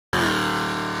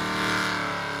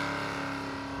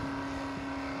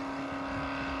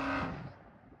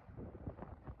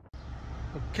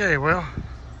Okay, well,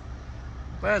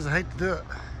 bad as I hate to do it,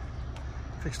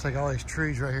 fix to take all these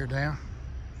trees right here down.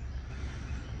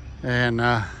 And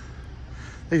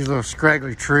these little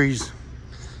scraggly trees,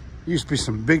 used to be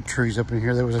some big trees up in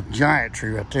here. There was a giant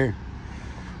tree right there.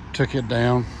 Took it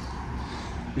down.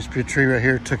 Used to be a tree right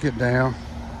here, took it down.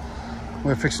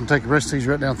 We're fixing to take the rest of these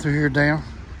right down through here down.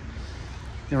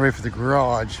 Getting ready for the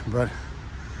garage, but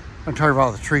I'm tired of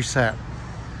all the tree sap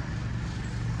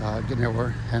getting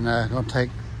over, and I'm gonna take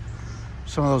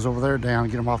some of those over there down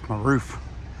and get them off my roof,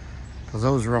 because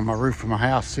those are on my roof of my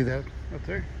house. See that up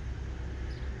there?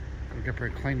 I'll get up here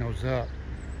and clean those up,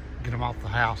 get them off the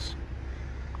house.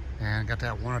 And got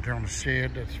that one up there on the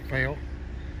shed that's failed,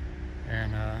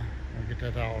 and I'll get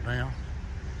that all down.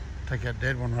 Take that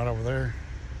dead one right over there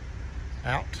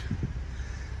out,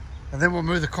 and then we'll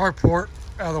move the carport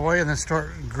out of the way and then start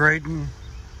grading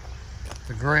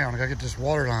the ground. I gotta get this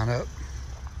water line up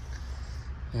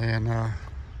and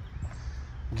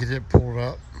get it pulled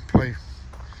up. Probably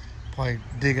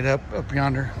dig it up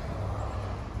yonder,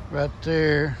 right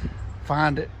there.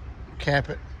 Find it, cap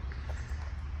it,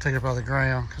 take it up out of the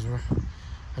ground, because we'll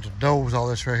have to doze all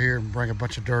this right here and bring a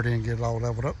bunch of dirt in and get it all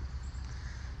leveled up.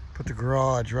 Put the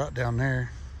garage right down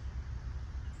there,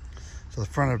 so the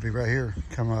front will be right here.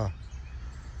 Come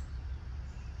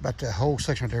about that whole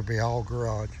section right there will be all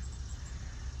garage,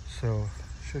 so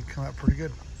should come out pretty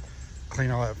good. Clean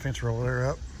all that fence row there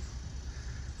up.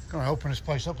 Gonna open this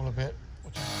place up a little bit. Be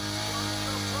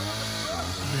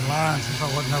lying since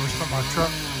I wouldn't ever start my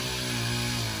truck.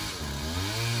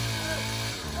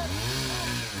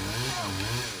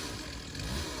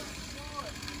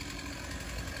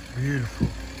 Beautiful,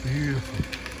 beautiful.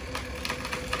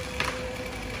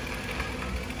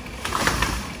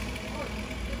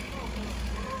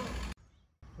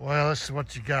 Well, this is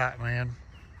what you got, man.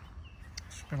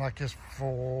 It's been like this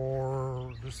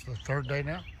for, this is the third day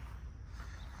now.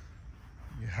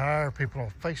 You hire people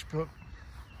on Facebook.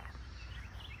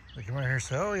 They come in here and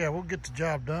say, oh yeah, we'll get the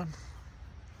job done.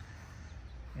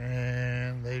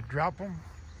 And they drop them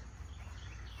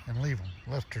and leave them.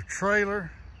 Left their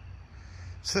trailer.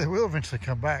 So they will eventually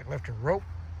come back. Left a rope.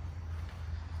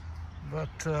 But,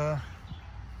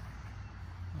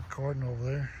 according over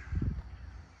there,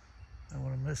 I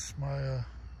want to miss my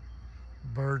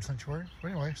bird sanctuary.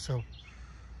 But anyway, so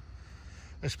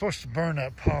they're supposed to burn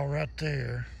that pile right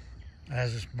there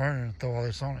as it's burning and throw all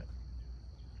this on it.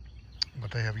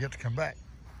 But they have yet to come back.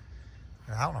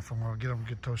 And I don't know if I'm going to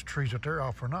get those trees up there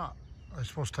off or not. They're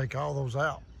supposed to take all those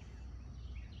out,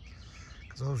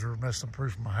 because those are messing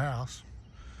proof of my house.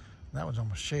 That one's on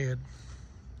my shed.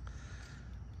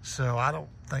 So I don't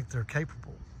think they're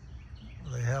capable.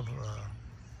 They have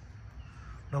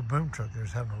no boom truck. They're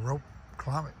just having a rope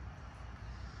climb it.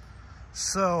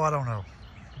 So I don't know.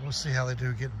 We'll see how they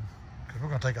do getting, because we're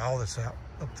going to take all this out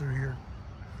up through here.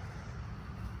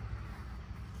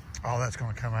 All that's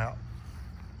going to come out.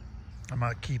 I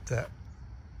might keep that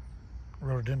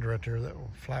rhododendron right there, that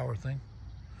little flower thing.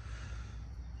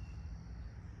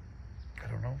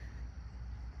 I don't know.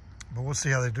 But we'll see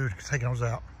how they do taking those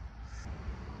out.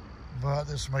 But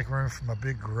this will make room for my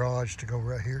big garage to go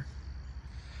right here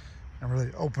and really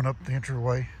open up the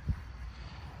entryway,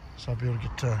 so I'll be able to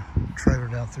get the trailer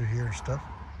down through here and stuff.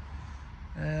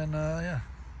 And yeah,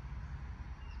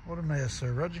 what a mess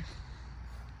there, Reggie.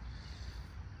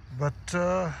 But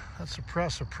that's the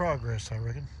price of progress, I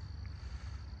reckon.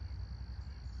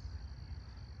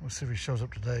 We'll see if he shows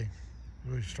up today.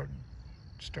 Really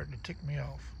starting to tick me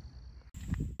off.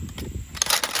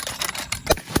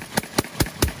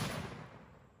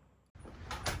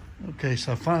 Okay,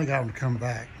 so I finally got him to come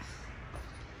back.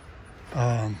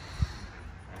 I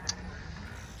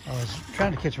was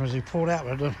trying to catch him as he pulled out,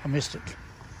 but I missed it.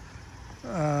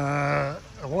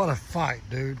 What a fight,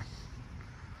 dude.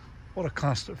 What a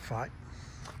constant fight.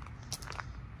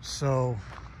 So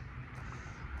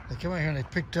they came out here and they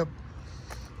picked up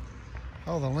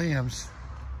all the limbs.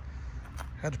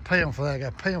 Had to pay them for that. I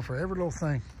got to pay them for every little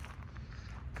thing.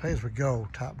 Pay as we go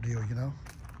type deal, you know.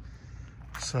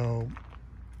 So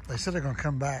they said they're going to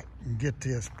come back and get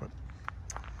this, but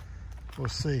we'll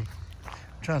see.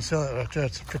 I'm trying to sell it right there.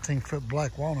 It's a 15-foot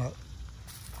black walnut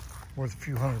worth a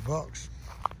few $100.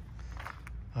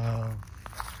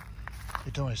 He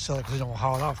told me to sell it because he don't want to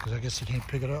haul it off, because I guess he can't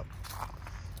pick it up.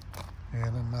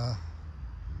 And then,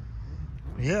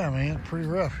 yeah, man, pretty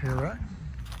rough here, right?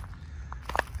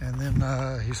 And then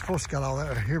he's supposed to got all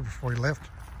that out of here before he left.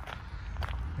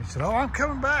 He said, oh, I'm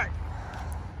coming back.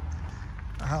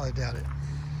 I highly doubt it.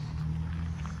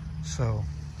 So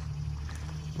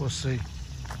we'll see.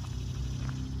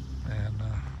 And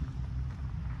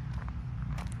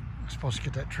I'm supposed to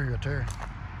get that tree right there.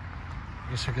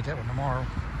 guess I'll get that one tomorrow.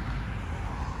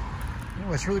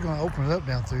 Anyway, it's really going to open it up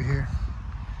down through here.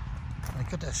 I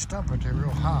cut that stump right there real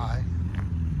high.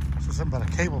 So something about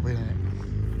a cable being in it.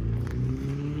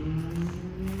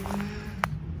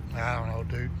 I don't know,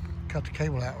 dude. Cut the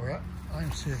cable out, right? I don't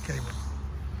even see a cable.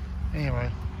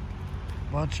 Anyway,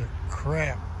 bunch of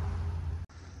crap.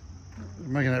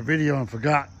 Making that video and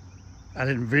forgot I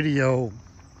didn't video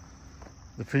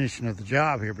the finishing of the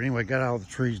job here. But anyway, got all the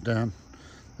trees done.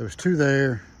 There was 2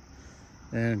 there,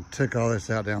 and took all this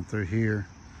out down through here.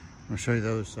 I'm gonna show you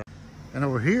those. And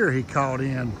over here, he called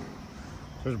in.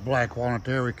 There's black walnut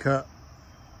there. We cut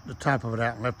the top of it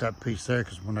out and left that piece there,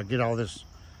 because when I get all this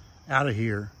out of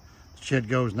here, the shed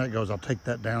goes and that goes, I'll take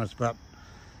that down. It's about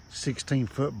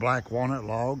 16-foot black walnut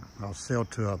log. I'll sell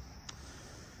to a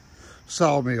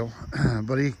sawmill.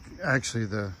 But he actually,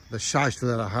 the shyster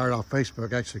that I hired off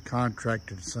Facebook actually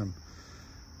contracted some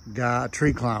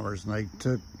tree climbers, and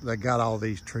they got all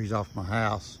these trees off my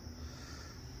house.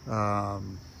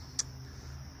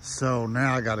 So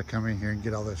now I got to come in here and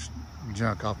get all this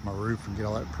junk off my roof and get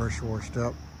all that pressure washed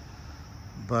up.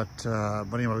 But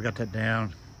anyway, we got that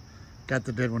down. Got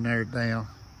the dead one there down.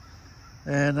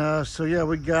 And so yeah,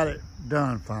 we got it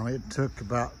done finally. It took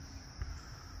about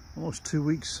almost 2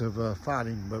 weeks of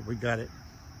fighting, but we got it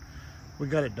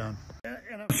done.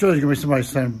 And I'm sure there's gonna be somebody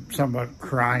saying something about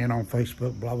crying on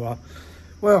Facebook, blah, blah.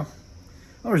 Well,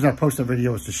 the only reason I post that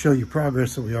video is to show you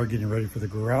progress that we are getting ready for the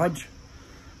garage.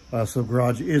 So the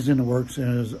garage is in the works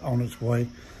and is on its way.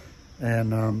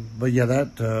 And, but yeah,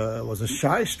 that was a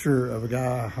shyster of a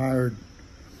guy I hired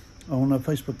on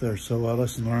Facebook there. So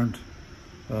lesson learned.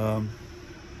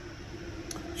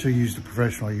 Should use the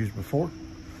professional I used before.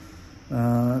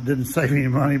 Didn't save any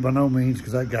money by no means,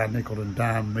 because that guy nickel and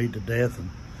dimed me to death, and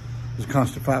it was a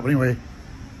constant fight. But anyway,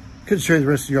 couldn't show you the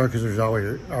rest of the yard because there's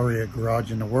already a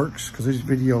garage in the works, because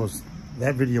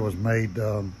that video was made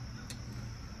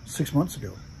 6 months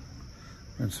ago.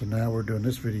 And so now we're doing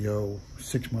this video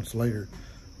 6 months later,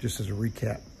 just as a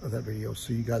recap of that video.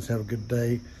 So you guys have a good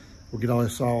day. We'll get all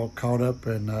this all caught up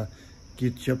and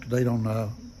get you up to date on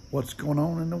what's going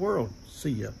on in the world.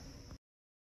 See ya.